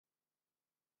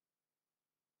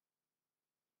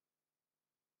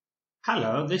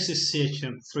Hello, this is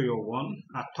CHM 301,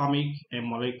 Atomic and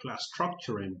Molecular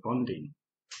Structure and Bonding,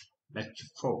 Lecture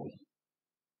 4.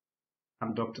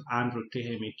 I'm Dr. Andrew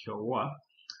Tehemi Kiowa,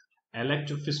 a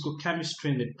lecturer of physical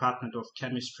chemistry in the Department of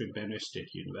Chemistry, Benue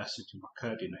State University,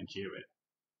 Makurdi, Nigeria.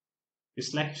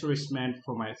 This lecture is meant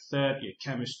for my third-year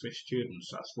chemistry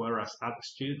students as well as other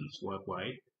students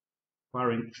worldwide who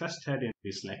are interested in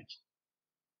this lecture.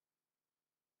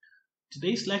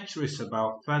 Today's lecture is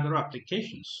about further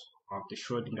applications of the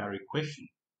Schrödinger equation.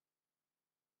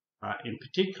 In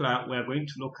particular, we're going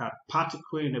to look at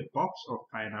particle in a box of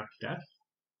finite depth.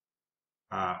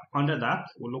 Under that,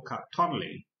 we'll look at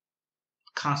tunneling,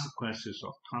 consequences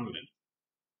of tunneling.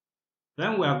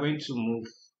 Then we are going to move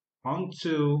on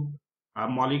to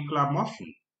molecular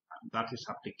motion. That is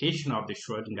application of the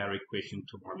Schrödinger equation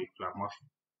to molecular motion.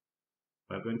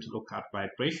 We're going to look at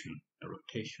vibration and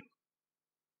rotation.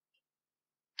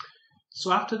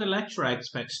 So after the lecture, I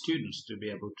expect students to be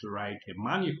able to write and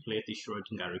manipulate the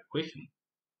Schrödinger equation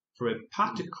for a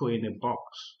particle in a box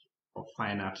of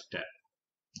finite depth.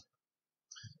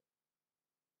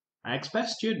 I expect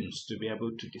students to be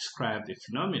able to describe the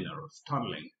phenomena of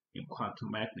tunneling in quantum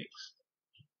mechanics.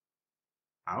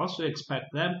 I also expect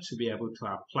them to be able to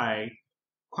apply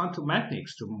quantum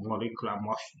mechanics to molecular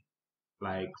motion,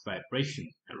 like vibration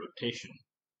and rotation.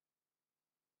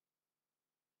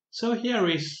 So here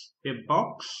is a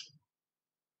box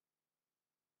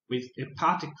with a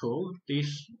particle.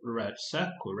 This red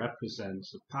circle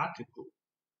represents a particle.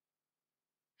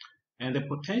 And the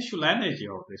potential energy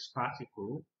of this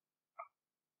particle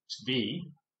is V.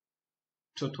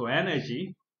 Total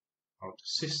energy of the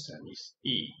system is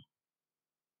E.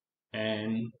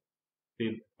 And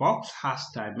the box has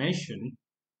dimension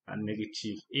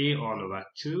negative A all over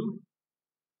 2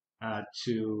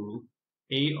 to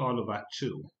A all over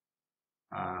 2.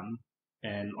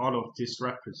 And all of this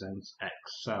represents x.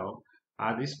 So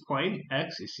at this point,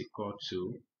 x is equal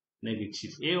to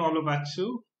negative A all over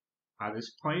 2. At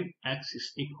this point, x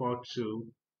is equal to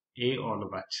A all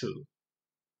over 2.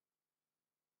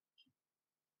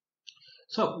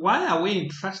 So why are we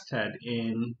interested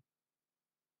in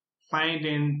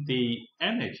finding the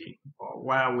energy, or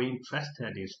why are we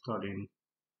interested in studying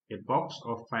a box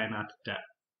of finite depth?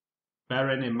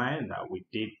 Bearing in mind that we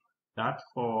did that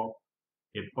for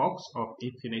a box of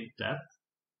infinite depth,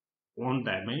 1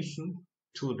 dimension,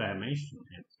 2 dimensions,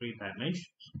 and 3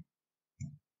 dimensions.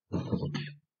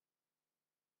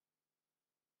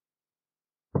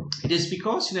 It is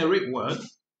because in a real world,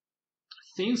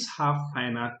 things have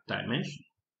finite dimension.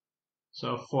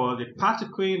 So for the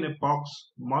particle in a box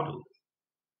model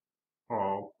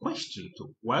or question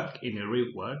to work in a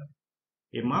real world,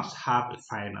 it must have a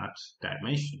finite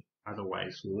dimension.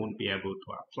 Otherwise, we won't be able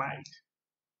to apply it.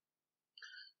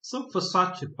 So for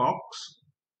such a box,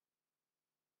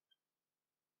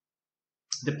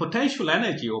 the potential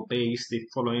energy obeys the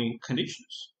following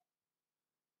conditions.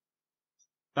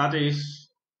 That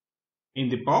is, in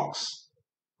the box,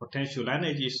 potential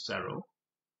energy is 0.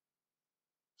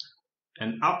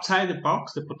 And outside the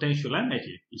box, the potential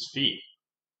energy is V.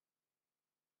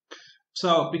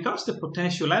 So because the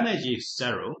potential energy is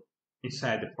 0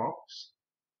 inside the box,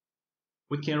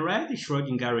 we can write the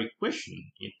Schrödinger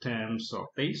equation in terms of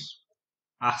this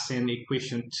as in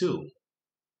equation 2.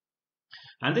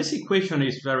 And this equation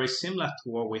is very similar to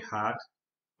what we had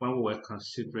when we were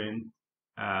considering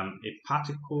a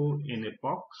particle in a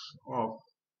box of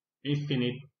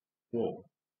infinite wall.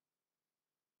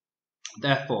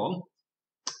 Therefore,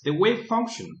 the wave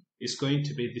function is going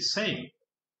to be the same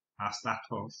as that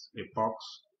of a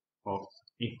box of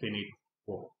infinite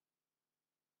wall.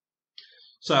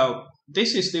 So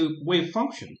this is the wave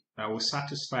function that will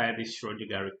satisfy this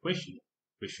Schrödinger equation,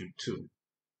 equation 2.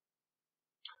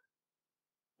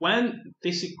 When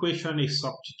this equation is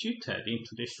substituted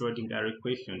into the Schrödinger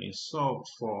equation and solved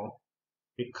for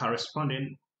the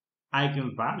corresponding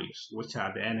eigenvalues, which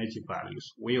are the energy values,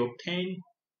 we obtain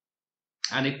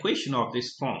an equation of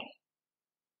this form,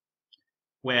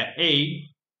 where A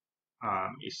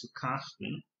is a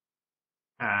constant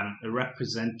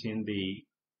representing the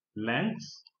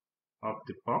length of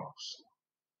the box,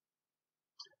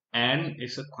 N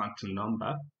is a quantum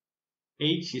number,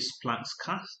 H is Planck's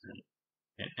constant,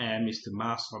 and M is the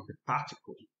mass of the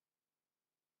particle.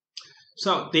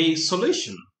 So the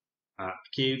solution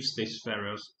gives these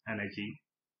various energy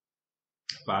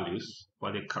values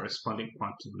for the corresponding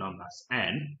quantum numbers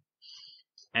N,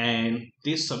 and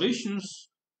these solutions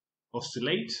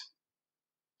oscillate,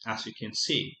 as you can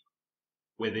see,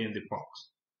 within the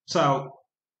box. So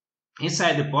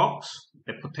inside the box,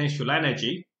 the potential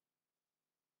energy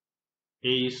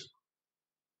is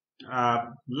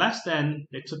less than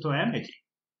the total energy.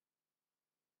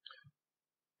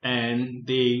 And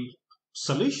the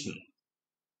solution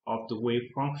of the wave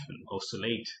function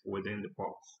oscillate within the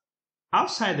box.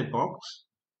 Outside the box,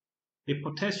 the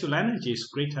potential energy is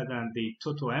greater than the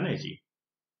total energy,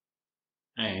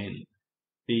 and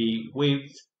the wave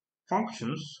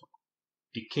functions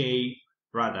decay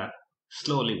rather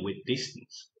slowly with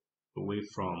distance away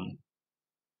from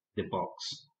the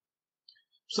box.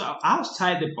 So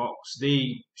outside the box,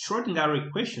 the Schrödinger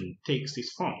equation takes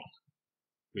this form,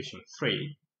 equation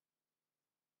 3,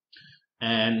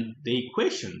 and the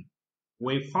equation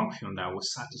wave function that will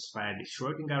satisfy the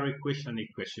Schrödinger equation,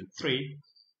 equation 3,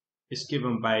 is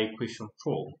given by equation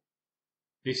 4.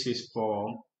 This is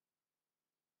for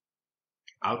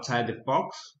outside the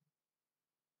box,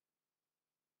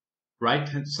 right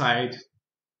hand side,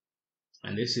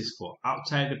 and this is for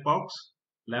outside the box,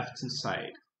 left hand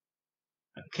side.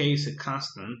 K is a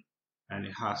constant, and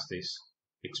it has this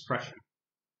expression.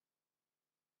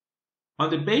 On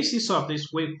the basis of this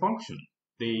wave function,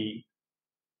 the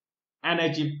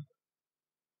energy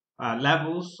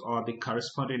levels or the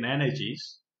corresponding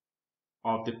energies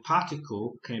of the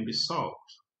particle can be solved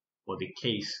for the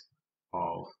case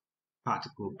of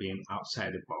particle being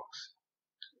outside the box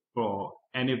for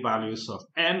any values of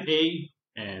ma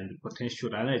and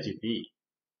potential energy V.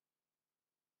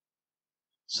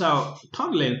 So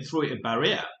tunneling through a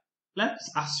barrier,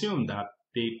 let's assume that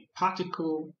the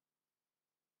particle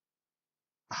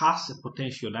has a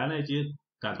potential energy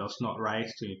that does not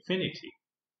rise to infinity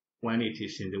when it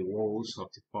is in the walls of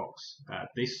the box.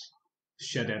 This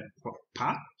shaded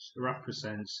part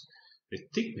represents the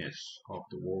thickness of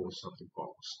the walls of the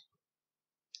box.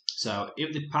 So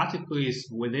if the particle is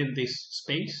within this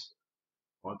space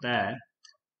or there,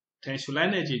 potential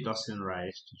energy doesn't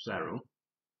rise to zero.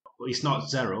 It's not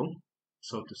zero,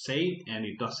 so to say, and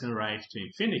it doesn't rise to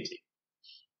infinity.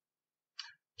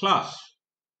 Plus,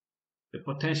 the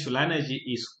potential energy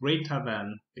is greater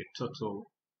than the total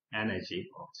energy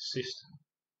of the system.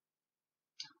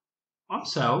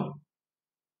 Also,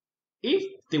 if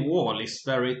the wall is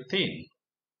very thin,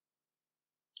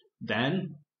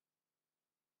 then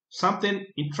something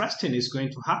interesting is going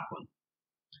to happen.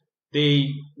 The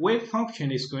wave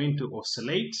function is going to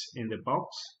oscillate in the box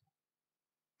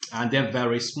and then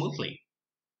very smoothly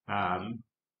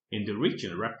in the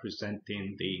region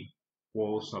representing the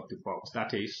walls of the box.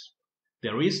 That is,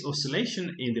 there is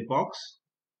oscillation in the box,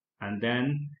 and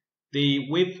then the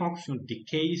wave function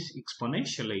decays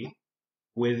exponentially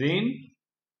within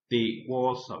the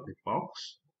walls of the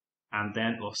box and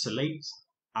then oscillates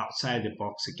outside the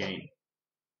box again.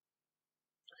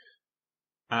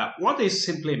 What this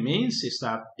simply means is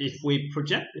that if we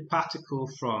project the particle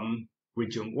from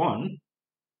region 1,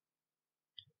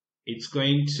 it's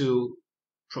going to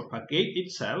propagate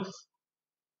itself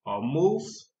or move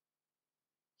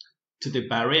to the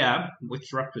barrier,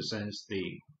 which represents the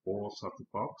walls of the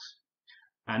box,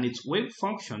 and its wave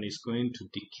function is going to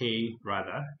decay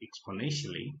rather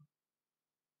exponentially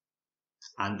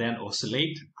and then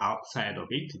oscillate outside of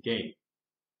it again.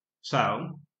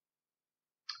 So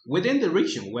within the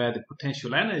region where the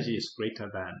potential energy is greater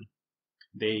than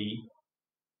the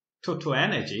total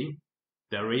energy,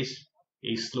 there is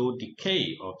a slow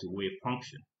decay of the wave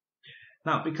function.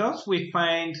 Now, because we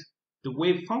find the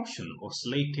wave function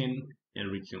oscillating in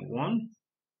region 1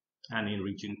 and in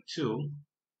region 2,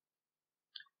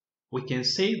 we can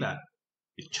say that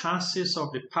the chances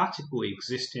of the particle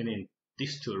existing in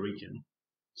these two regions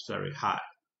is very high.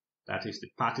 That is, the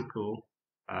particle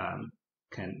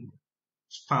can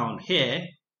found here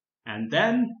and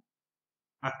then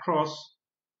across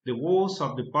the walls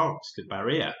of the box, the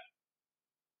barrier.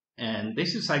 And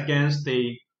this is against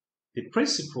the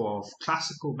principle of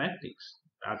classical mechanics,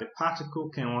 that the particle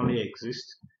can only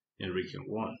exist in region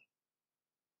 1.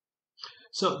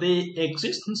 So the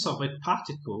existence of a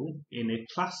particle in a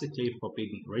classically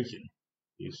forbidden region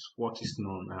is what is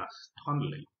known as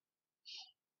tunneling,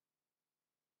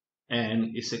 and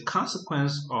it's a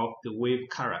consequence of the wave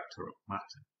character of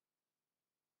matter.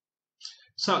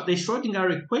 So the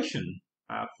Schrödinger equation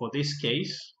for this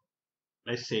case,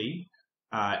 let's say,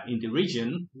 in the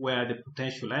region where the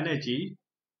potential energy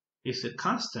is a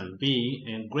constant V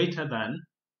and greater than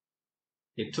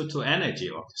the total energy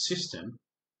of the system,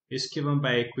 is given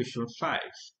by equation 5.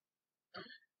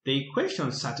 The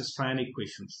equation satisfying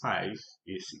equation 5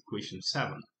 is equation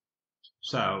 7.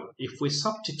 So if we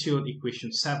substitute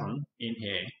equation 7 in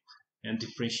here and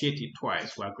differentiate it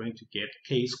twice, we are going to get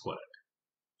k squared.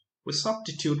 We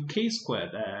substitute k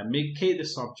squared and make k the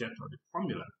subject of the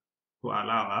formula to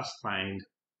allow us to find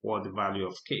what the value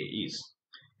of k is.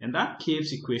 And that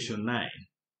gives equation 9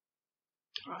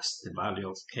 as the value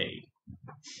of K.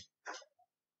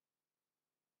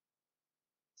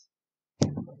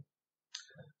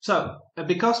 So,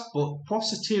 because both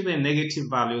positive and negative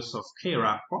values of K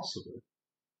are possible,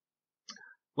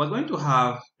 we're going to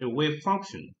have a wave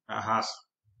function that has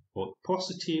both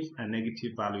positive and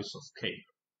negative values of K.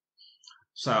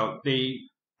 So, the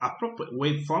appropriate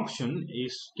wave function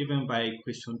is given by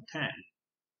equation 10.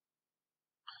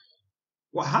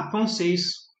 What happens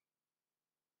is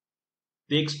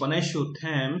the exponential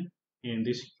term in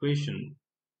this equation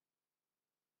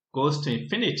goes to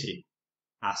infinity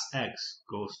as x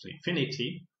goes to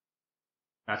infinity.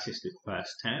 That is the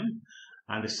first term.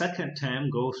 And the second term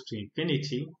goes to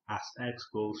infinity as x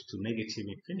goes to negative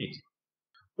infinity.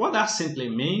 What that simply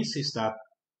means is that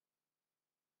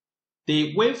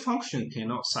the wave function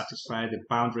cannot satisfy the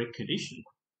boundary condition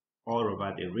all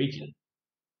over the region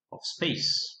of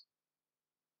space.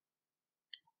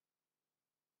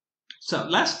 So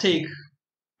let's take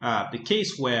the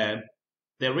case where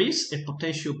there is a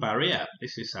potential barrier.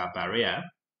 This is our barrier,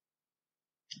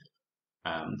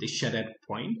 the shaded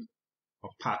point,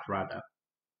 or path rather.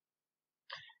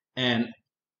 And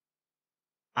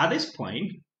at this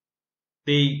point,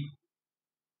 the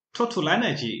total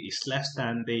energy is less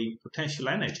than the potential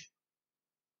energy.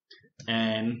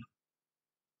 And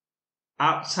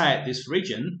outside this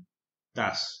region,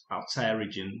 that's outside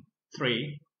region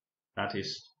 3, that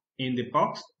is in the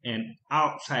box, and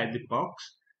outside the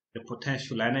box, the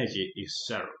potential energy is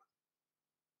 0.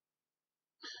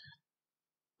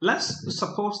 Let's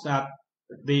suppose that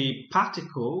the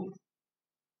particle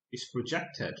is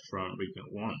projected from region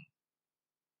 1.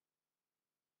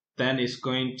 Then it's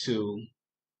going to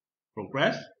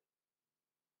progress.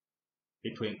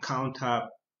 It will encounter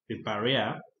the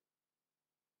barrier,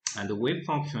 and the wave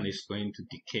function is going to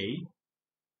decay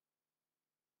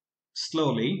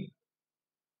slowly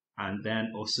and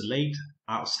then oscillate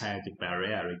outside the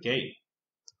barrier again.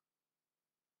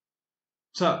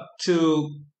 So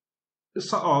to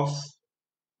sort of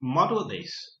model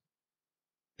this,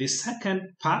 the second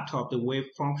part of the wave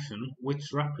function, which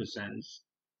represents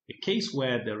a case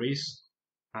where there is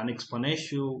an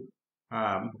exponential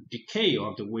decay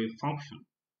of the wave function,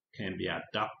 can be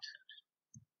adopted.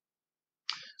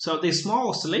 So the small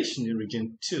oscillation in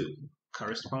region 2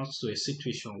 corresponds to a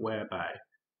situation whereby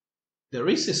there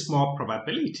is a small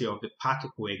probability of the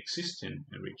particle existing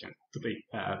in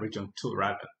region 2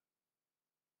 rather.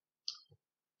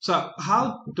 So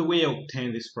how do we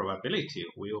obtain this probability?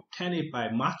 We obtain it by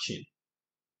match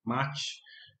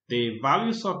the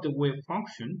values of the wave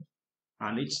function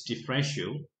and its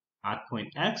differential at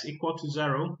point x equal to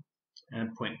 0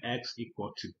 and point x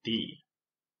equal to d.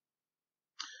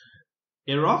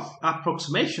 A rough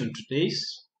approximation to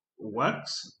this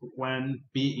works when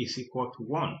b is equal to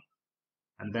 1,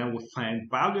 and then we find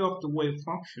value of the wave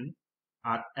function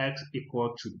at x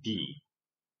equal to d.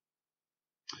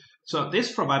 So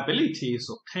this probability is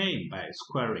obtained by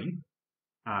squaring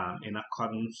in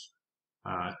accordance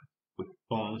with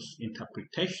Bond's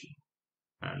interpretation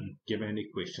and given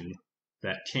equation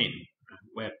 13,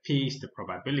 where p is the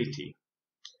probability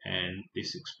and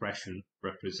this expression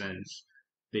represents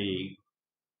the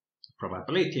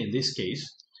probability. In this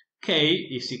case, k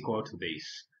is equal to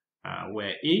this,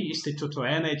 where E is the total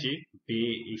energy,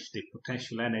 B is the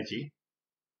potential energy,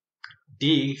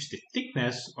 D is the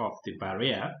thickness of the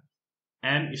barrier,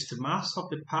 M is the mass of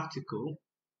the particle,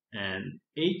 and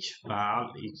H bar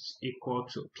is equal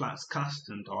to Planck's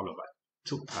constant all over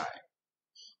 2 pi.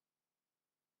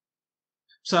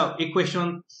 So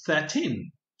equation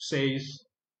 13 says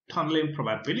tunneling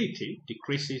probability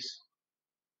decreases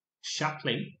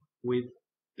sharply with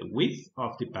the width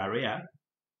of the barrier,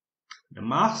 the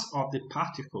mass of the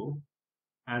particle,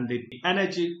 and the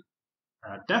energy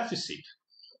deficit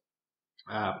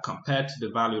compared to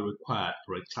the value required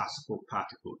for a classical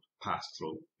particle to pass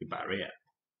through the barrier.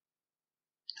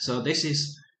 So this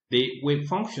is the wave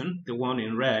function, the one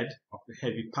in red, of a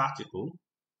heavy particle,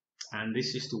 and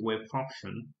this is the wave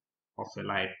function of a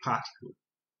light particle.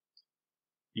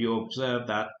 You observe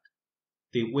that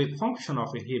the wave function of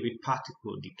a heavy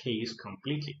particle decays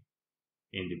completely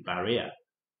in the barrier,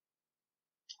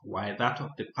 while that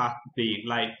of the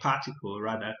light particle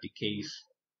rather decays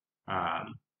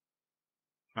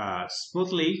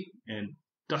smoothly and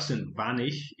doesn't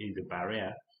vanish in the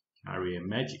barrier and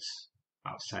re-emerges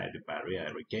outside the barrier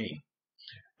again.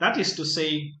 That is to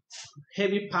say,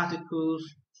 heavy particles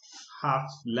have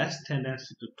less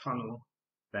tendency to tunnel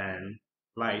than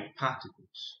light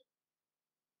particles.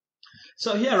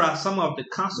 So here are some of the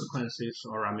consequences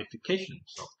or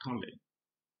ramifications of tunneling.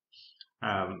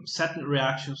 certain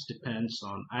reactions depends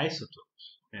on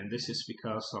isotopes, and this is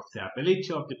because of the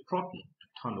ability of the proton to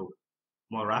tunnel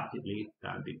more rapidly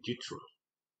than the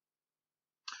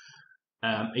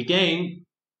deuterium. Again,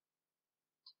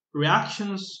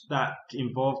 reactions that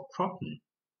involve proton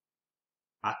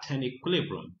attain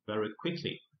equilibrium very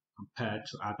quickly compared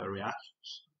to other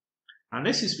reactions. And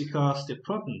this is because the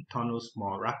proton tunnels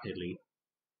more rapidly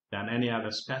than any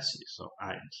other species of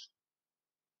ions.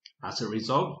 As a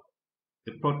result,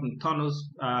 the proton tunnels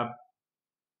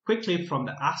quickly from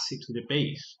the acid to the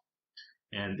base.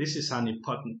 And this is an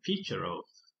important feature of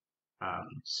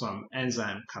some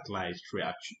enzyme catalyzed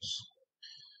reactions.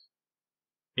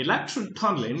 Electron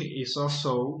tunneling is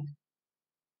also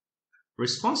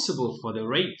responsible for the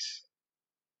rate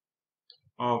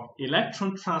of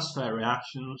electron transfer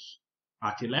reactions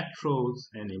at electrodes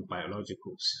and in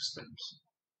biological systems.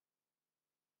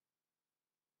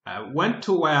 When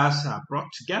two wires are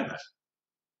brought together,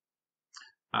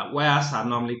 wires are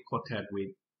normally coated with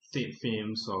thin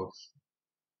films of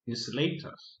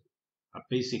insulators,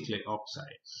 basically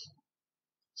oxides.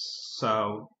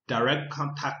 So direct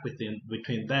contact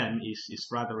between them is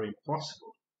rather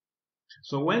impossible.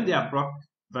 So when they are brought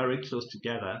very close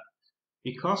together,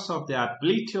 because of the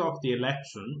ability of the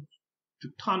electron to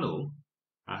tunnel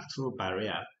through a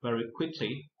barrier very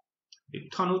quickly,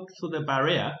 it tunneled through the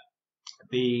barrier,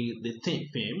 the thin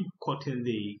film coating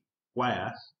the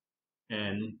wires,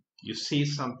 and you see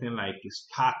something like a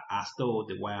spark as though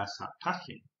the wires are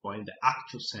touching, but in the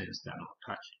actual sense they are not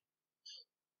touching.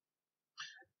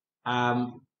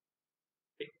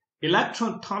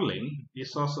 Electron tunneling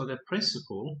is also the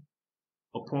principle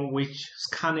upon which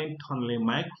scanning tunneling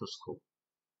microscope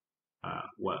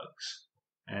works.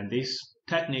 And this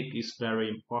technique is very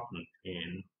important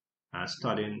in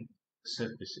studying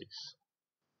surfaces.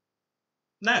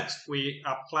 Next, we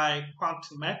apply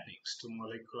quantum mechanics to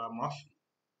molecular motion.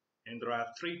 And there are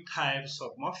three types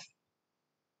of motion.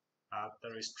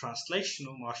 There is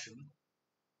translational motion,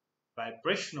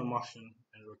 vibrational motion,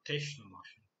 and rotational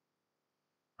motion.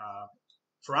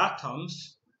 For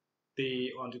atoms,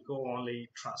 they undergo only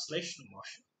translational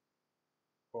motion.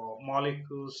 For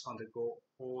molecules, undergo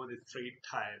all the three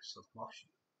types of motion.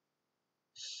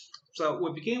 So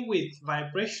we begin with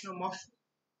vibrational motion.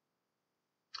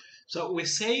 So we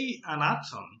say an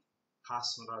atom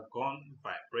has undergone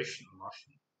vibrational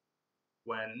motion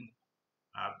when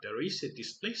there is a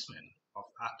displacement of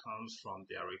atoms from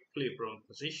their equilibrium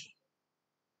position.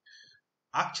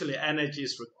 Actually, energy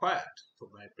is required for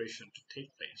vibration to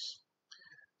take place.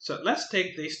 So let's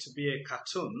take this to be a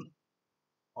cartoon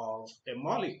of a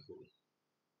molecule.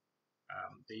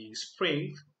 The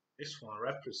spring, this one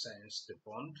represents the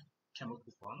bond,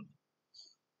 chemical bond,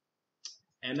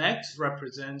 and X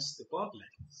represents the bond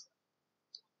length.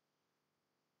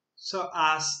 So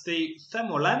as the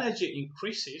thermal energy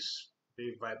increases,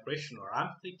 the vibrational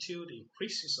amplitude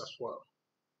increases as well.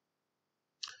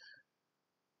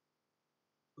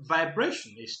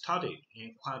 Vibration is studied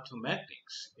in quantum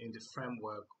mechanics in the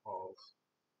framework of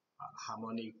a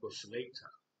harmonic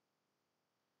oscillator.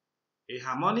 A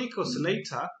harmonic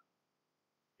oscillator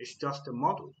is just a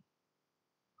model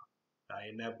that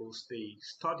enables the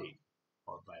study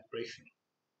of vibration,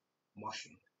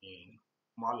 motion in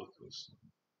molecules.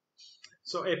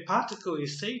 So a particle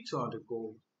is said to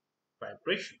undergo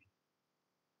vibration,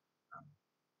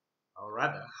 or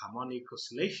rather harmonic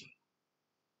oscillation,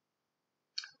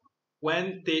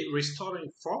 when the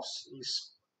restoring force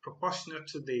is proportional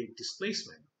to the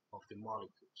displacement of the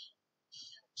molecules.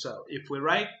 So if we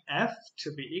write F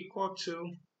to be equal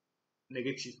to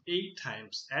negative A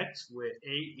times X, where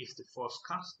A is the force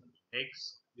constant,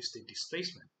 X is the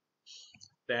displacement,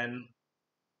 then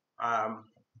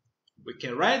we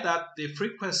can write that the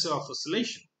frequency of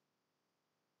oscillation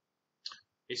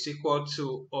is equal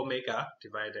to omega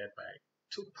divided by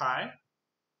 2 pi,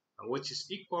 which is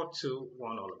equal to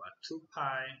 1 over 2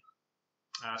 pi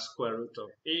square root of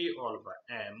A all over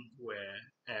m, where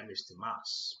m is the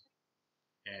mass.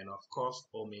 And of course,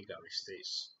 omega is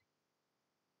this.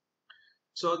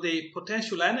 So the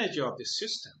potential energy of the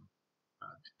system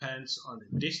depends on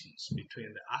the distance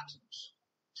between the atoms.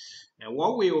 And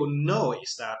what we will know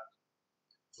is that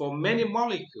for many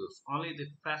molecules, only the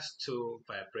first two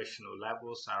vibrational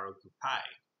levels are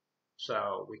occupied.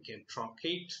 So we can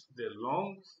truncate the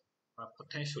long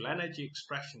potential energy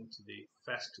expression to the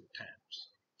first two terms,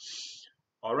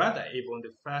 or rather even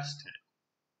the first term.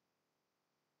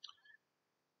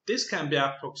 This can be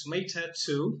approximated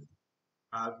to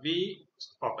V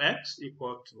of x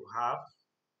equal to half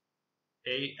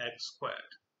ax squared,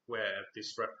 where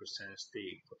this represents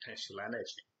the potential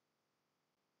energy.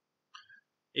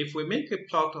 If we make a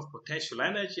plot of potential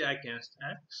energy against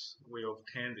X, we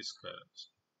obtain these curves.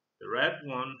 The red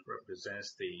one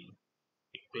represents the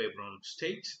equilibrium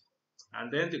state,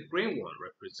 and then the green one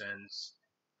represents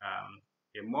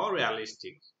a more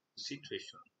realistic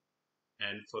situation.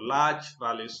 And for large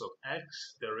values of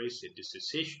X, there is a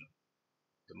dissociation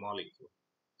of the molecule.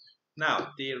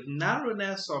 Now, the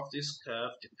narrowness of this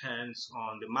curve depends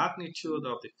on the magnitude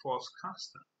of the force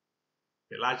constant.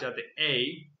 The larger the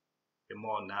A, the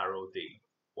more narrow the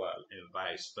well, and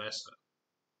vice versa.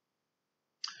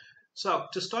 So,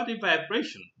 to study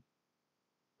vibration,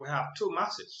 we have two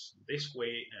masses, this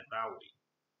way and that way.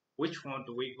 Which one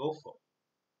do we go for?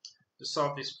 To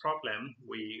solve this problem,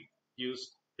 we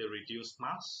use the reduced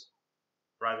mass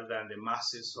rather than the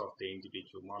masses of the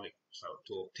individual molecules. So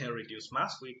to obtain reduced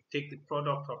mass, we take the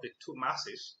product of the two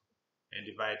masses and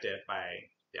divide that by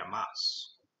their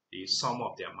mass, the sum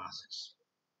of their masses.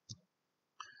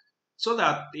 So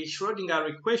that the Schrödinger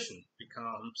equation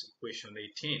becomes equation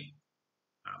 18.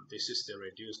 This is the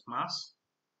reduced mass,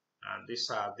 and these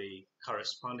are the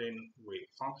corresponding wave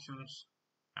functions,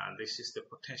 and this is the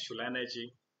potential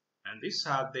energy, and these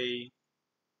are the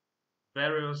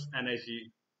various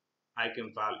energy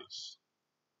eigenvalues.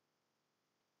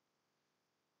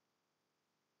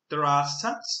 There are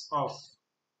sets of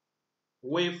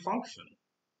wave functions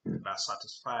that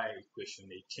satisfy equation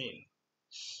 18,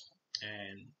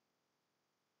 and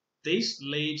this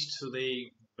leads to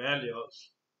the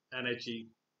various energy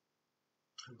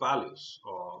values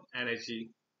or energy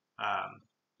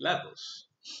levels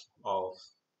of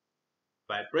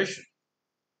vibration.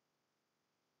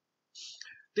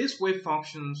 These wave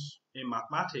functions in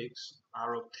mathematics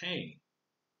are obtained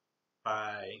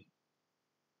by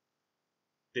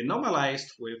the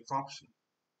normalized wave function,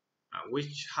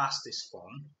 which has this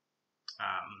form,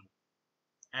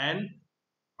 n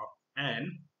of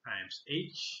n times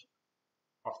h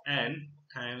of n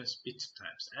times beta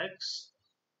times x,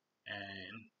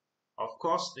 and of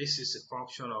course this is a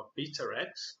function of beta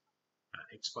x,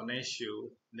 exponential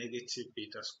negative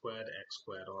beta squared x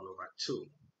squared all over 2.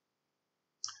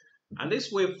 And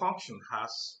this wave function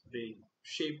has the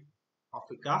shape of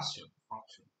a Gaussian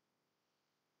function.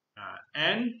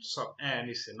 N sub n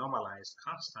is a normalized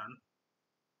constant,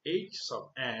 h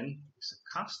sub n is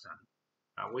a constant,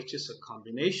 which is a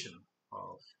combination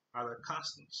of other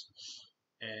constants.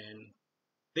 And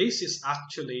this is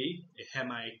actually a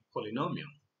Hermite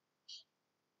polynomial.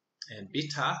 And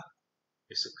beta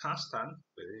is a constant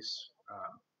with this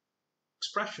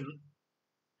expression,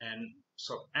 and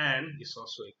sub n is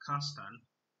also a constant,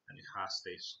 and it has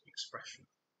this expression.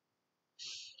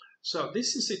 So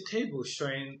this is a table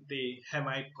showing the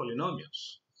Hermite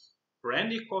polynomials. For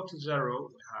n equal to 0,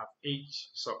 we have h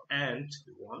sub n to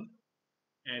be 1,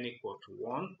 n equal to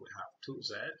 1, we have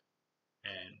 2z,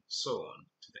 and so on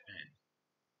to the n.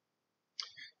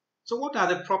 So what are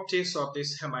the properties of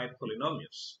these Hermite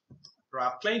polynomials? There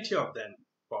are plenty of them,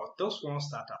 but those ones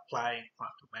that apply in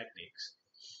quantum mechanics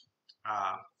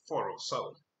are 4 or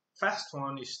so. First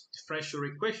one is differential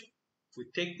equation. If we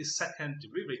take the second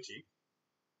derivative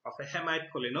of a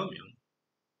Hermite polynomial,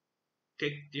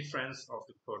 take the difference of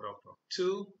the product of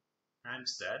 2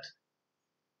 times z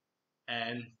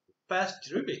and the first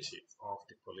derivative of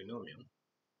the polynomial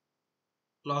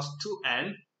plus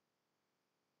 2n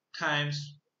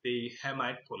times the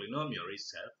Hermite polynomial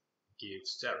itself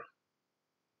gives 0.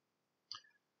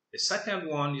 The second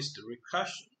one is the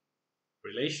recursion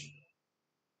relation.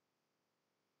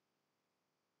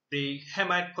 The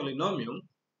Hermite polynomial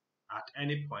at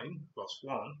any point plus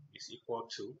 1 is equal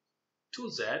to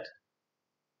 2z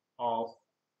of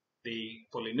the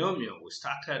polynomial we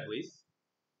started with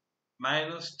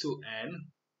minus 2n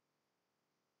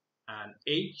and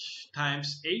h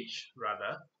times h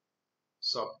rather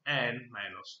sub n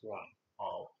minus 1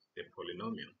 of the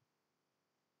polynomial.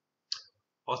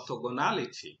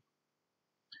 Orthogonality.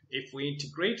 If we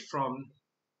integrate from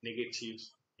negative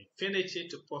infinity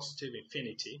to positive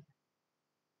infinity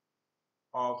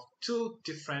of two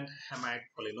different Hermite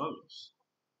polynomials,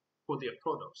 put their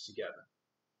products together,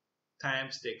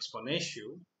 times the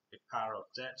exponential, the power of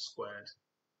z squared,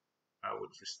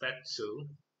 with respect to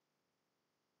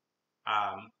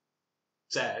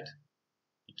z,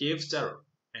 it gives 0,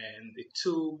 and the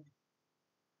two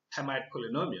Hermite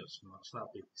polynomials must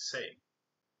not be the same.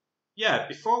 Yeah,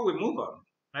 before we move on,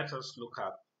 let us look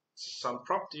at some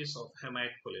properties of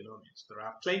Hermite polynomials. There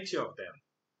are plenty of them,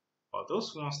 but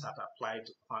those ones that apply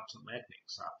to quantum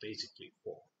mechanics are basically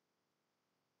 4.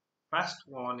 First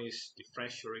one is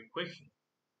differential equation.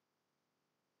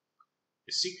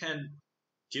 The second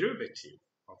derivative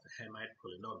of the Hermite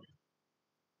polynomial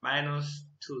minus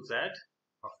 2z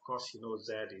of course you know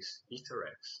z is eta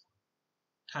x,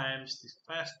 times the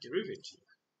first derivative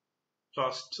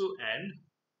plus 2n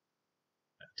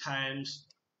times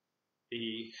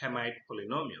the Hermite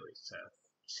polynomial itself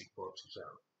is equal to 0.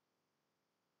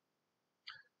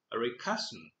 A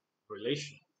recursion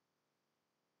relation.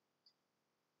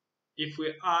 If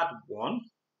we add 1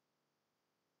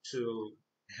 to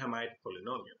Hermite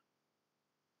polynomial,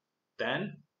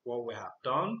 then what we have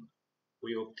done,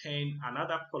 we obtain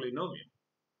another polynomial,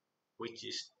 which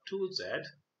is 2z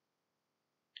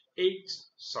 8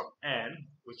 sub n,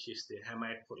 which is the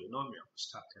Hermite polynomial we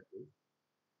started with,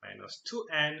 minus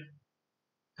 2n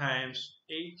times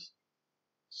 8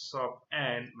 sub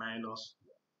n minus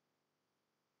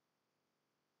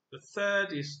 1. The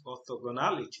third is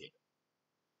orthogonality.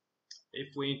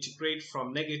 If we integrate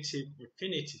from negative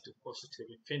infinity to positive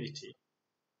infinity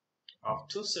of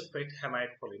two separate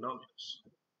Hermite polynomials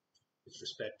with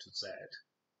respect to z,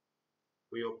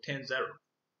 we obtain 0,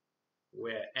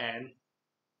 where n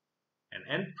and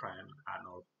n prime are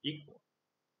not equal.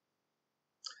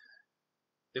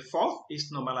 The fourth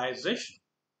is normalization.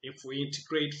 If we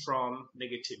integrate from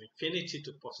negative infinity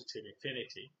to positive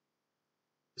infinity,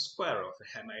 the square of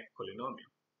a Hermite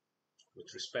polynomial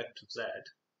with respect to z,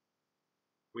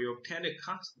 we obtain a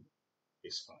constant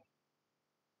this form.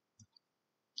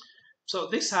 So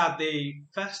these are the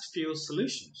first few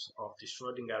solutions of the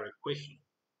Schrödinger equation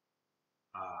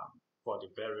for the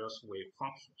various wave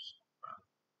functions.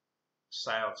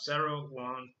 Psi of 0,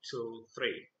 1, 2,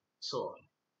 3, so on.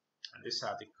 And these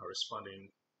are the corresponding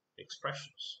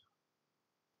expressions.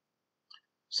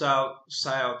 So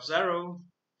psi of 0,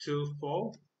 2,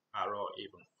 4 are all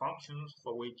even functions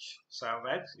for which psi of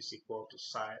x is equal to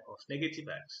psi of negative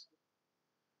x.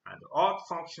 And the odd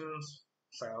functions,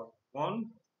 psi of 1,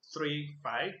 3,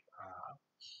 5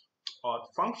 are odd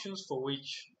functions for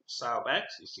which psi of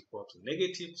x is equal to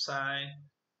negative psi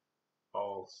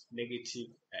of negative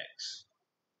x.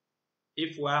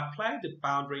 If we apply the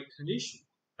boundary condition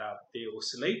that the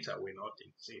oscillator will not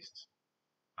exist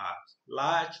at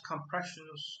large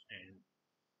compressions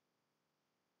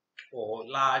or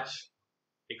large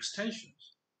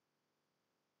extensions,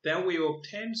 then we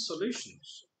obtain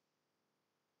solutions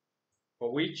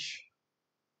for which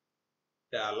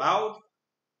the allowed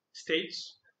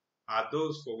states are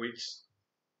those for which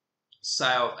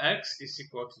psi of x is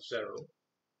equal to 0,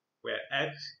 where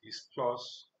x is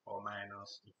plus or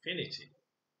minus infinity,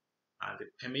 and the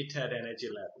permitted energy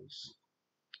levels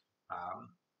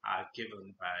are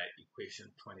given by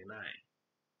equation 29.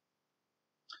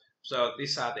 So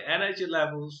these are the energy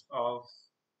levels of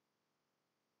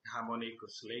harmonic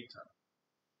oscillator,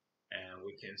 and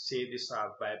we can see these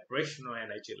are vibrational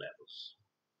energy levels,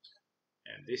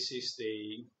 and this is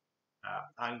the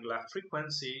angular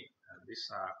frequency, and these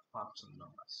are quantum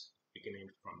numbers beginning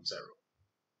from 0.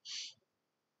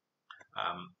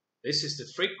 This is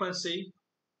the frequency,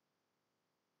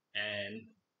 and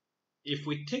if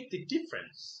we take the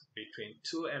difference between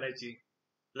two energy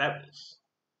levels,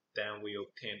 then we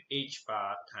obtain h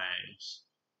bar times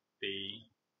the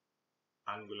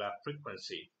angular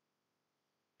frequency.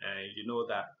 And you know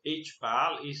that h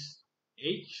bar is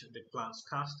h, the Planck's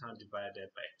constant, divided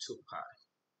by 2 pi.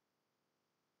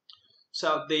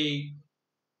 So the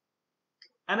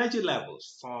energy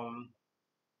levels form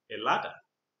a ladder,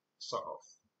 sort of,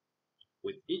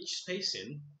 with each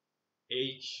spacing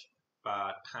h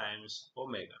bar times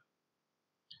omega.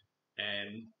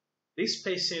 And this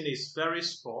spacing is very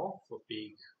small for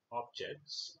big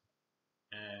objects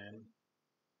and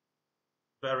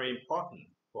very important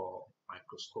for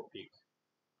microscopic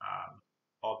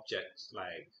objects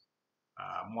like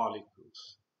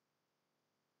molecules.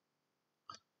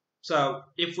 So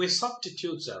if we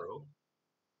substitute 0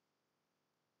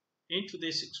 into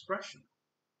this expression,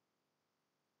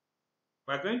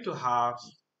 we're going to have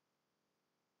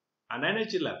an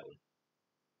energy level,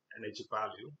 energy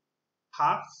value,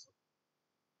 half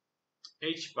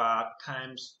h bar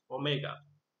times omega.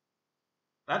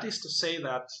 That is to say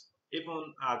that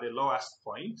even at the lowest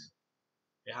point,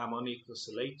 a harmonic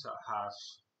oscillator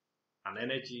has an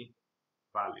energy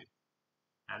value,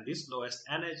 and this lowest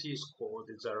energy is called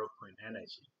the 0-point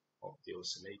energy of the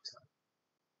oscillator.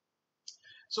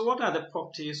 So what are the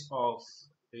properties of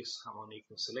this harmonic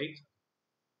oscillator?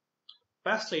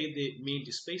 Firstly, the mean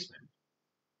displacement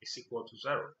is equal to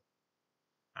 0,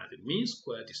 and the mean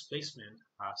square displacement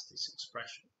has this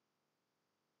expression.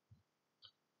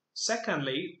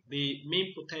 Secondly, the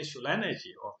mean potential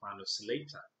energy of an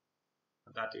oscillator,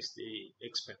 that is the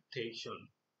expectation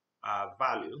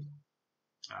value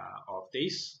of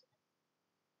this,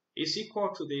 is equal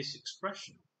to this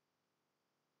expression.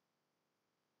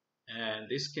 And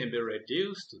this can be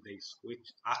reduced to this,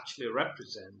 which actually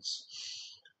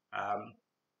represents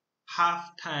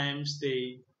half times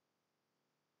the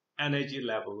energy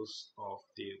levels of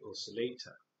the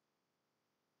oscillator.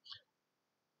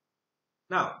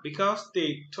 Now, because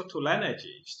the total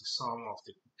energy is the sum of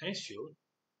the potential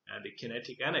and the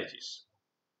kinetic energies,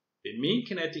 the mean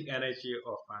kinetic energy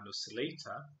of an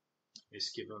oscillator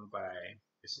is given by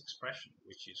this expression,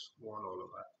 which is 1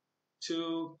 over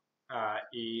 2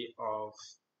 E of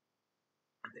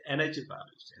the energy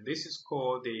values. And this is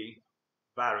called the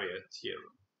barrier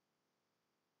theorem.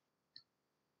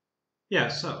 Yeah,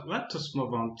 so let us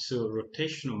move on to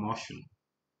rotational motion.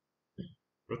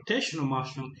 Rotational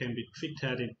motion can be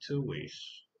treated in two ways.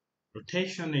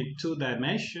 Rotation in 2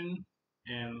 dimensions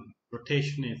and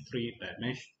rotation in 3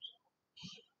 dimensions.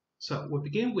 So we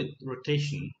begin with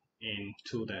rotation in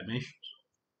 2 dimensions.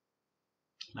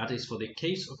 That is for the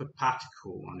case of a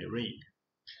particle on a ring.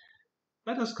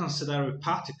 Let us consider a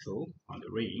particle on the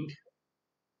ring.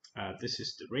 This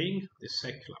is the ring, the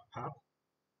circular part.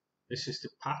 This is the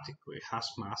particle, it has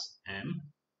mass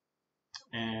m.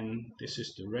 And this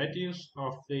is the radius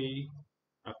of the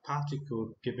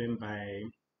particle given by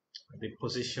the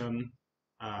position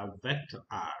vector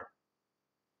r.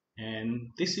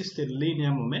 And this is the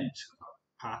linear momentum of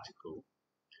the particle.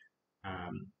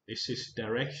 This is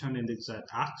direction in the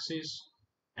z-axis,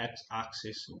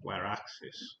 x-axis,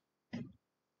 y-axis.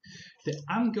 The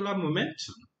angular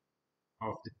momentum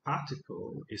of the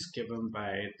particle is given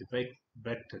by the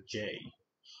vector j,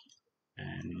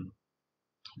 and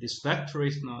this vector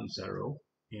is non-zero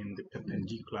in the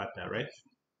perpendicular direction,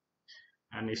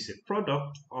 and it's a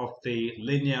product of the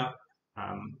linear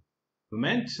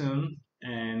momentum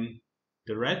and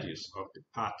the radius of the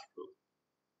particle.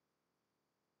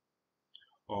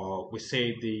 Or we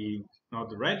say not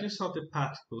the radius of the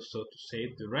particle, so to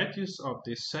say, the radius of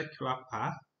the circular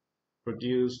path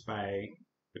produced by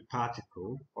the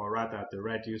particle, or rather the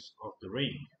radius of the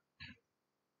ring.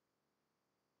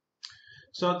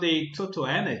 So the total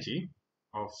energy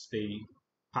of the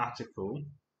particle,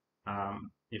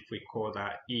 if we call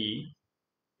that E,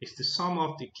 is the sum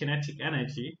of the kinetic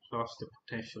energy plus the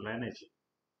potential energy.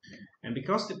 And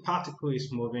because the particle is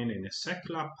moving in a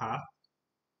circular path,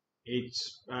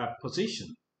 its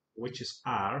position, which is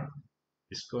r,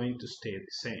 is going to stay the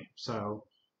same. So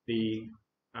the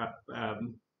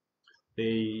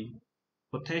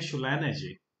potential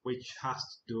energy, which has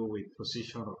to do with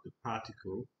position of the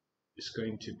particle, is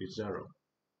going to be 0.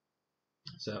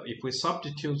 So if we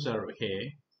substitute 0 here,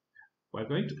 we're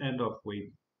going to end up with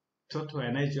total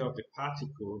energy of the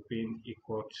particle being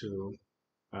equal to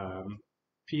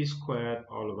p squared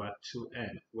all over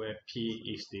 2m, where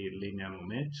p is the linear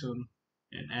momentum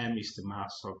and m is the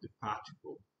mass of the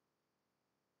particle.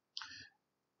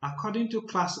 According to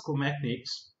classical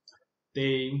mechanics,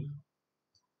 the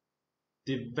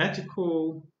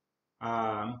vertical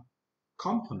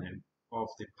component of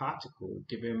the particle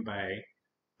given by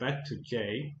vector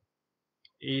j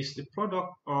is the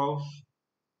product of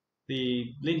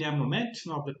the linear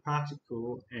momentum of the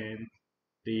particle and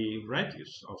the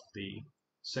radius of the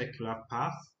circular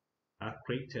path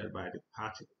created by the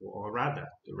particle, or rather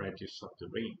the radius of the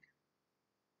ring.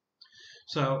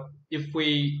 So if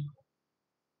we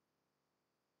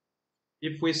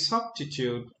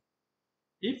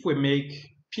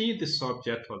make P the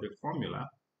subject of the formula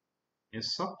and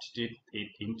substitute it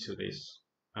into this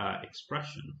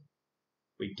expression,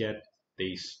 we get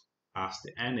this as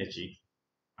the energy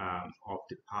of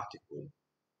the particle.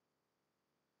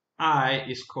 I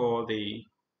is called the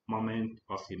moment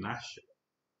of inertia,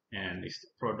 and it's the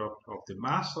product of the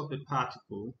mass of the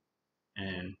particle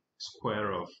and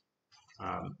square of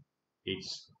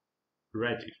its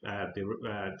radius,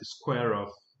 the square of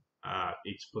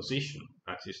its position,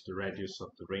 that is the radius of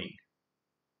the ring.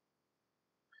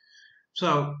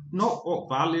 So no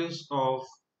values of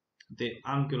the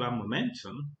angular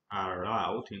momentum are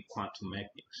allowed in quantum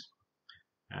mechanics.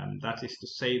 And that is to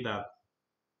say that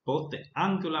both the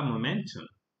angular momentum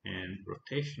and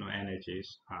rotational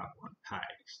energies are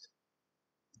quantized.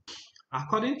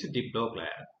 According to de Broglie,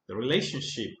 the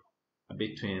relationship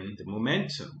between the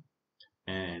momentum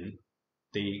and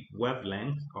the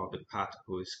wavelength of the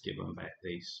particle is given by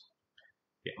this.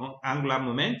 The angular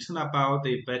momentum about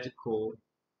the vertical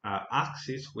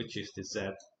axis, which is the z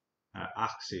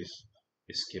axis,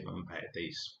 is given by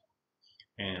this.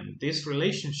 And this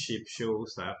relationship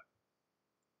shows that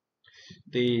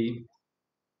the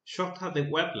shorter the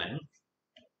wavelength,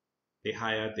 the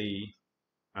higher the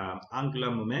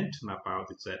angular momentum about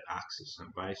the z-axis,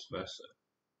 and vice versa.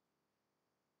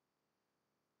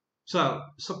 So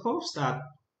suppose that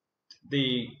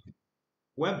the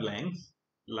wavelength,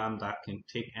 lambda can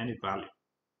take any value.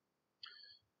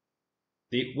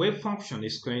 The wave function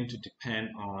is going to depend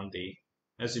on the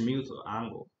azimuthal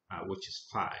angle, which is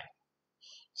phi.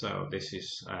 So this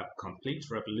is a complete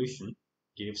revolution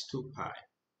gives 2 pi.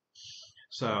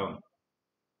 So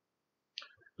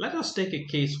let us take a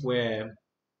case where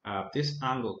this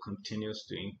angle continues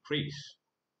to increase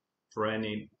for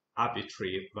any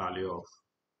arbitrary value of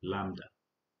lambda.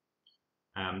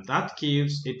 That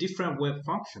gives a different wave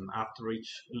function after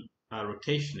each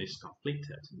rotation is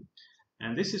completed.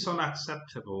 And this is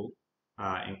unacceptable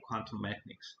in quantum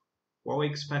mechanics. What we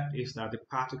expect is that the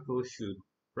particle should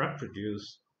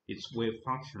reproduce its wave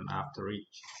function after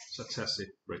each successive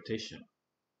rotation.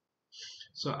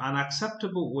 So an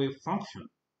acceptable wave function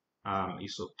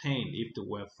is obtained if the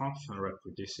wave function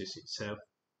reproduces itself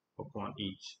upon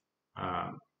each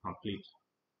complete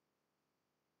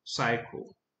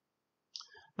cycle.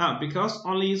 Now, because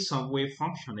only some wave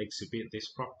function exhibit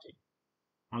this property,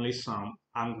 only some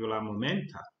angular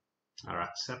momenta are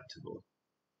acceptable,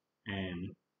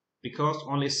 and because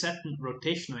only certain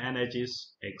rotational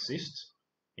energies exist,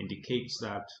 indicates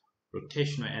that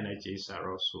rotational energies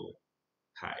are also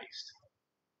highest.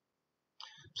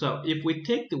 So if we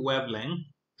take the wavelength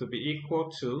to be equal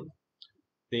to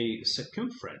the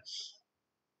circumference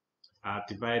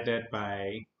divided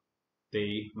by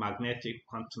the magnetic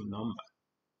quantum number,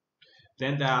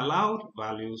 then the allowed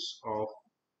values of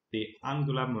the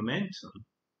angular momentum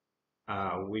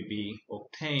will be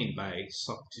obtained by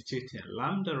substituting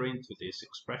lambda into this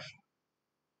expression.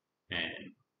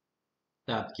 And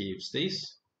that gives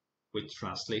this, which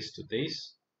translates to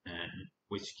this, and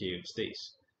which gives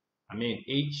this. I mean,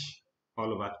 h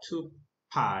all over 2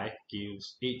 pi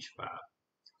gives h bar,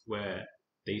 where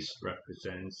this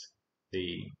represents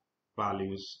the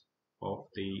values of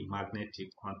the magnetic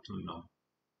quantum number.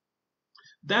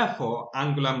 Therefore,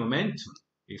 angular momentum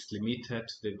is limited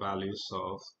to the values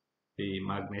of the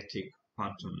magnetic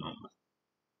quantum number.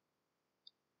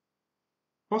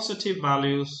 Positive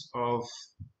values of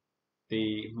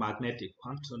the magnetic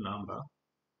quantum number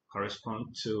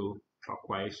correspond to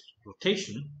clockwise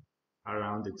rotation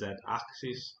around the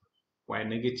z-axis, while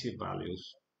negative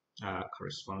values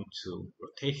correspond to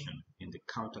rotation in the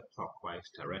counterclockwise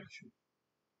direction.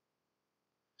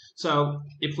 So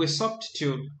if we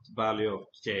substitute the value of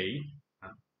j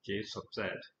sub z,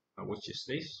 which is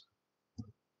this,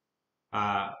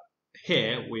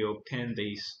 here we obtain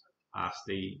this as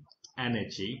the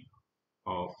energy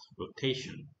of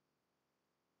rotation.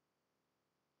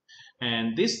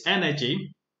 And this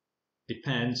energy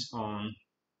depends on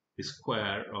the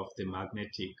square of the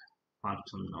magnetic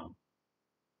quantum number.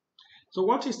 So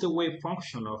what is the wave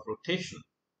function of rotation?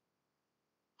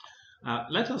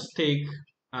 Let us take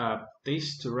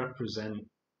this to represent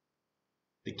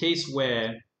the case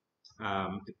where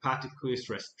the particle is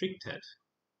restricted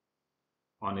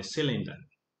on a cylinder.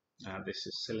 This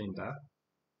is cylinder.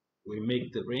 We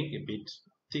make the ring a bit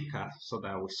thicker so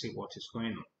that we see what is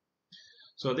going on.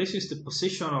 So this is the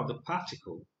position of the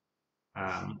particle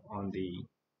on the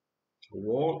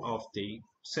wall of the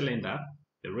cylinder,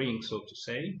 the ring, so to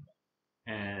say,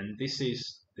 and this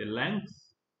is the length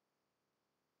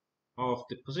of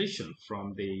the position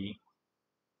from the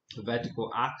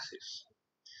vertical axis,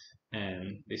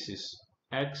 and this is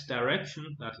x direction,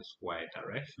 that is y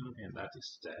direction, and that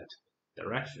is z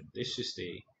direction. This is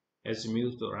the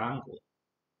azimuthal angle.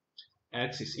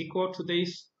 X is equal to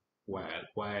this, while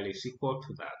y is equal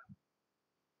to that.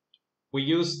 We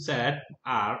use z,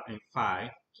 r, and phi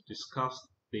to discuss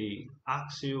the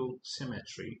axial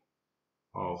symmetry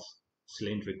of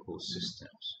cylindrical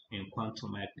systems in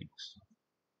quantum mechanics.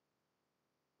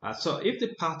 So if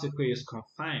the particle is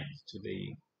confined to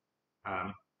the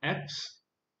x,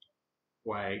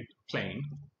 y plane,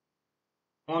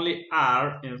 only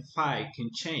r and phi can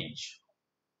change.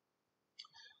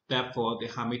 Therefore, the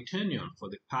Hamiltonian for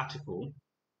the particle,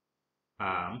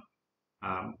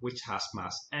 which has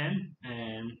mass m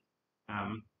and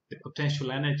the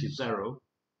potential energy 0,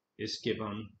 is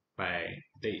given by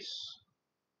this.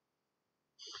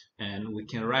 And we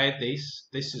can write this.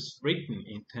 This is written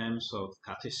in terms of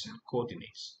Cartesian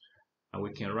coordinates. And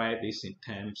we can write this in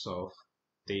terms of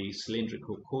the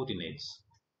cylindrical coordinates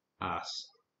as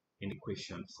in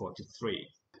equation 43.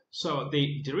 So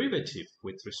the derivative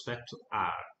with respect to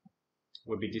r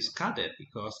will be discarded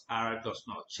because r does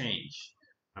not change,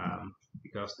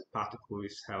 because the particle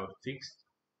is held fixed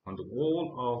on the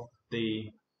wall of the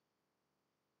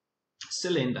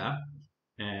cylinder,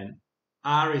 and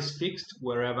r is fixed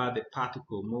wherever the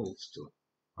particle moves to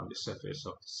on the surface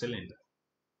of the cylinder.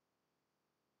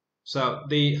 So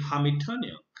the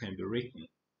Hamiltonian can be written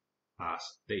as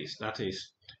this. That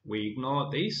is, we ignore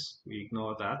this, we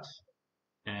ignore that,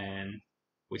 and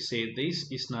we say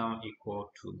this is now equal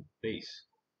to this,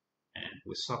 and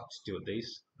we substitute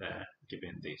this there,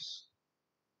 given this.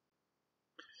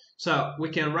 So we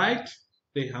can write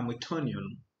the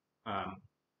Hamiltonian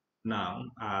now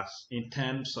as in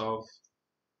terms of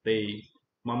the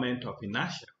moment of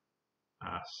inertia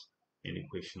as in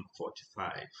equation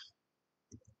 45.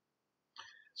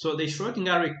 So the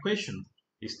Schrödinger equation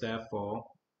is therefore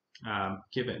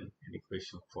given in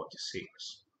equation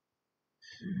 46.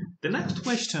 The next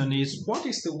question is, what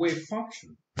is the wave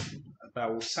function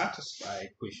that will satisfy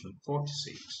equation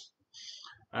 46?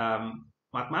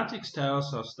 Mathematics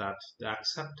tells us that the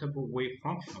acceptable wave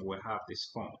function will have this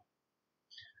form,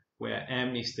 where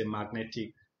m is the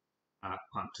magnetic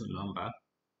quantum number,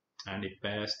 and it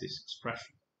bears this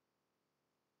expression.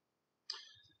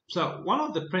 So one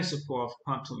of the principles of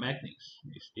quantum mechanics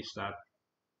is that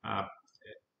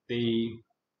the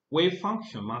wave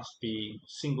function must be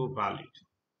single valued.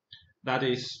 That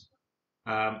is,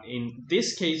 in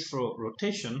this case for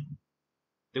rotation,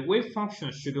 the wave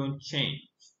function shouldn't change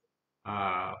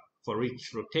for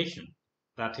each rotation.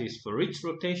 That is, for each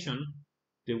rotation,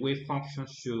 the wave function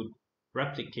should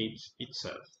replicate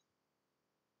itself.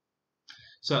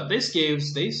 So this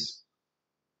gives this,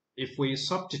 if we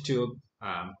substitute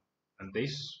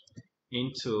this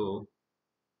into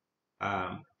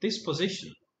this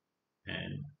position,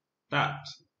 and that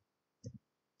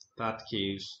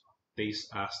gives this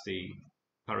as the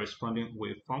corresponding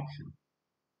wave function.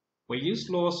 We use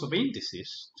laws of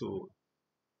indices to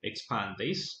expand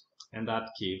this, and that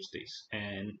gives this.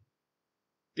 And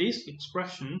this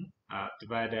expression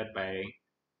divided by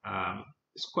the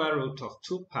square root of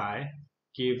 2 pi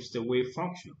gives the wave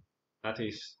function, that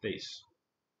is this.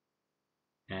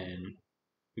 And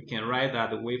we can write that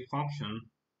the wave function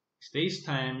is this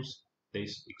times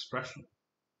this expression.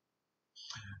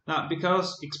 Now,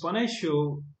 because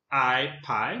exponential I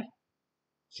pi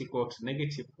is equal to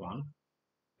 -1,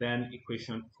 then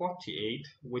equation 48,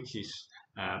 which is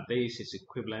this, is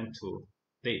equivalent to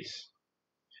this.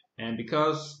 And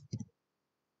because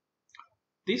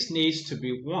this needs to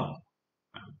be 1,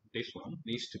 this one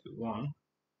needs to be 1,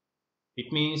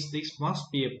 it means this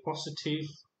must be a positive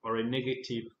or a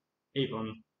negative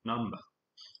even number,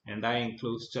 and that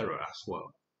includes 0 as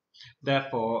well.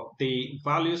 Therefore, the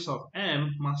values of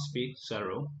m must be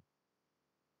 0,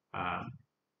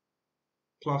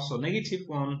 plus or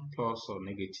 -1, plus or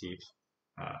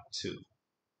 -2.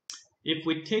 If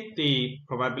we take the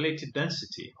probability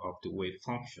density of the wave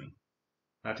function,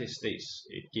 that is this,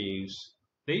 it gives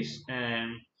this,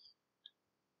 and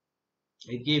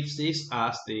it gives this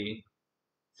as the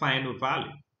final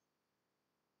value.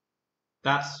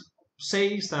 That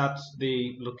says that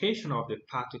the location of the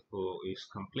particle is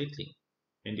completely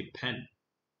independent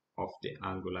of the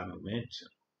angular momentum.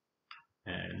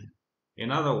 And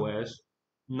in other words,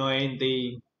 knowing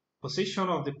the position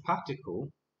of the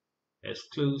particle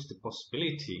excludes the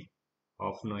possibility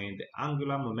of knowing the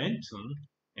angular momentum,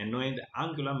 and knowing the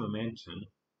angular momentum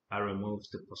removes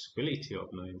the possibility of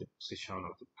knowing the position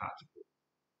of the particle.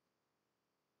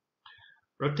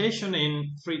 Rotation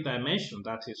in 3 dimensions,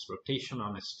 that is rotation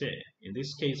on a sphere. In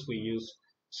this case, we use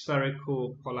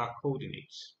spherical polar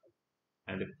coordinates.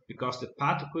 And because the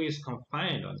particle is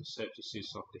confined on the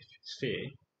surfaces of the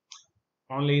sphere,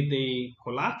 only the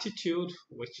polartitude,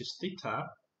 which is theta,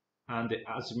 and the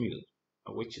azimuth,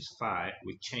 which is phi,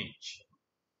 will change.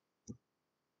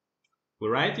 We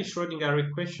write the Schrödinger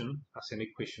equation as an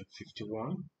equation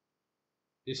 51.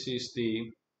 This is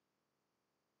the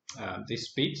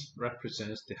this bit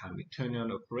represents the Hamiltonian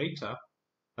operator.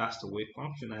 That's the wave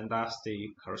function, and that's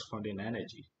the corresponding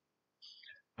energy.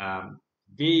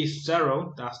 V is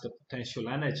 0, that's the potential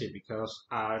energy because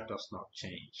R does not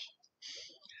change.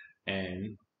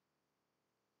 And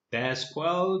the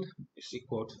squared is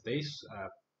equal to this.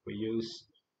 We use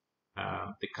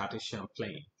the Cartesian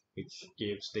plane, which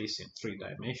gives this in 3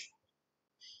 dimensions.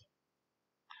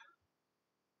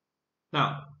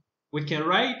 Now, we can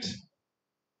write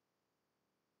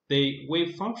the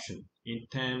wave function in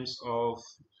terms of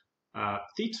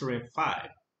theta and phi,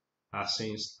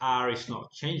 since R is not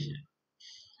changing.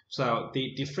 So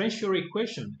the differential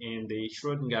equation in the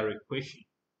Schrödinger equation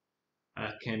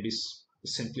can be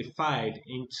simplified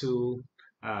into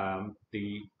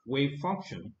the wave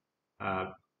function,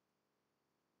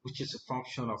 which is a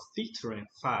function of theta and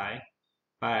phi,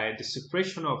 by the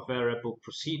separation of variable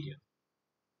procedure.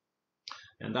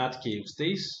 And that gives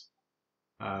this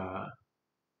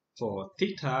for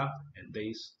theta and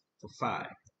this for phi.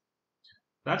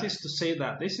 That is to say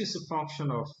that this is a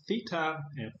function of theta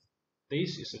and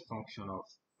this is a function of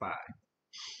phi.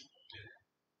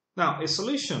 Now, a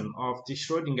solution of the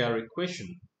Schrödinger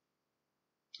equation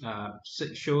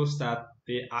shows that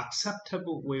the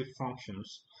acceptable wave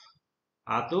functions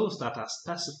are those that are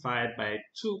specified by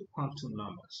two quantum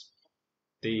numbers,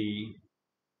 the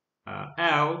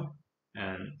L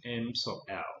and m sub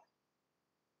L.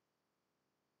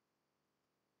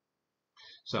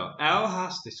 So L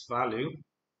has this value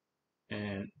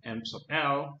and m sub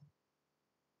L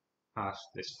has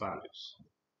these values.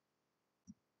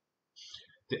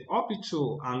 The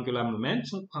orbital angular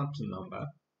momentum quantum number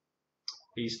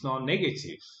is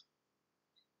non-negative,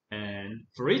 and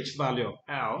for each value of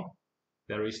L,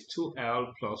 there is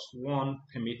 2L plus 1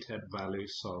 permitted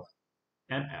values of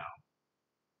mL.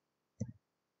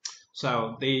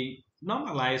 So the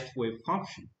normalized wave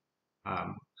function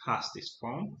has this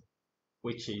form,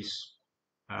 which is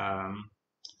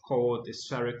called the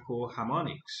spherical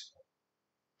harmonics.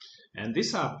 And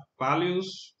these are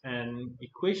values and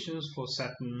equations for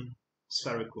certain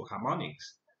spherical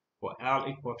harmonics. For L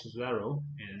equal to 0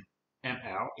 and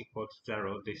mL equal to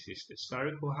 0, this is the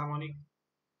spherical harmonic.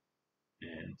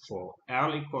 And for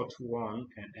L equal to 1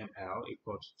 and mL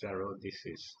equal to 0, this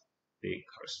is the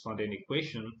corresponding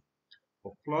equation.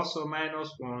 For plus or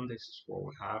minus 1, this is what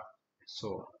we have, and so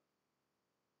on.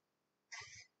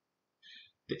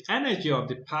 The energy of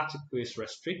the particle is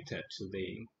restricted to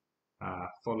the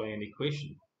following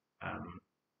equation.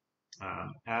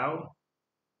 L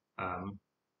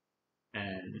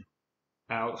and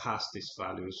L has these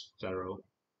values 0,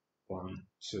 1,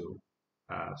 2,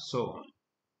 so on.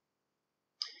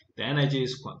 The energy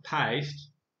is quantized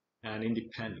and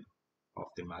independent of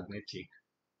the magnetic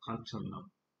quantum number.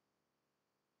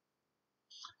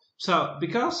 So,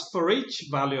 because for each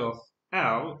value of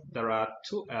L, there are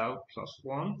 2L plus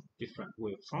 1 different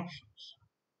wave functions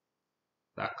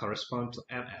that correspond to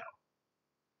mL,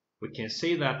 we can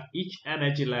say that each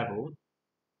energy level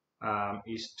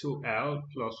is 2L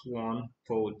plus 1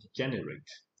 fold degenerate.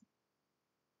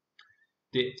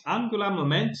 The angular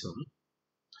momentum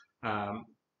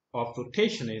of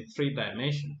rotation in 3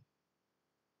 dimensions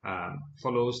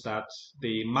follows that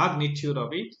the magnitude of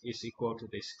it is equal to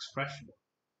this expression,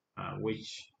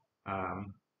 which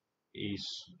is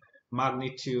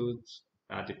magnitude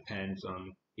depends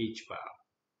on each bar.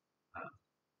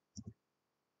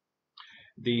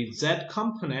 The z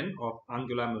component of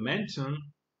angular momentum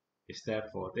is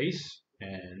therefore this,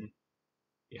 and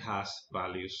it has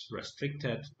values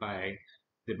restricted by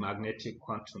the magnetic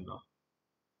quantum number.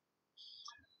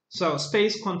 So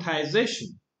space quantization,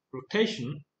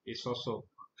 rotation, is also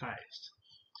quantized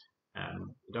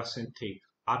and doesn't take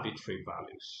arbitrary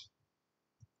values.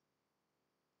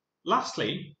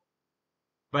 Lastly,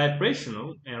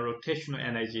 vibrational and rotational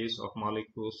energies of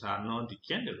molecules are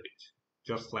non-degenerate,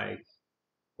 just like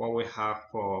what we have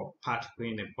for particle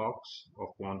in a box of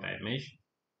 1 dimension,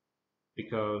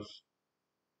 because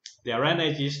their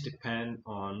energies depend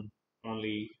on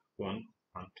only one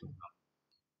quantum number.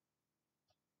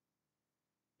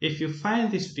 If you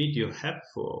find this video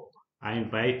helpful, I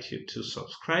invite you to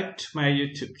subscribe to my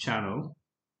YouTube channel,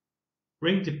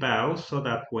 ring the bell so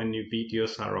that when new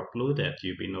videos are uploaded,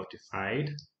 you'll be notified,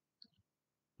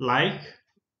 like,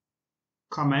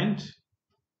 comment,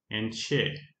 and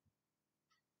share.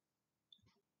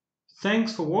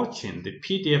 Thanks for watching. The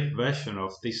PDF version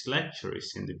of this lecture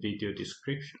is in the video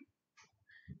description.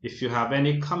 If you have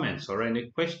any comments or any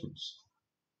questions,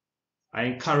 I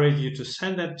encourage you to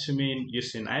send them to me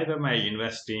using either my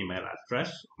university email address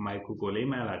or my Google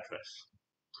email address.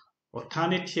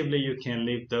 Alternatively, you can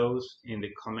leave those in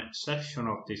the comment section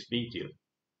of this video,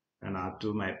 and I'll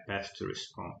do my best to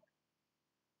respond.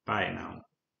 Bye now.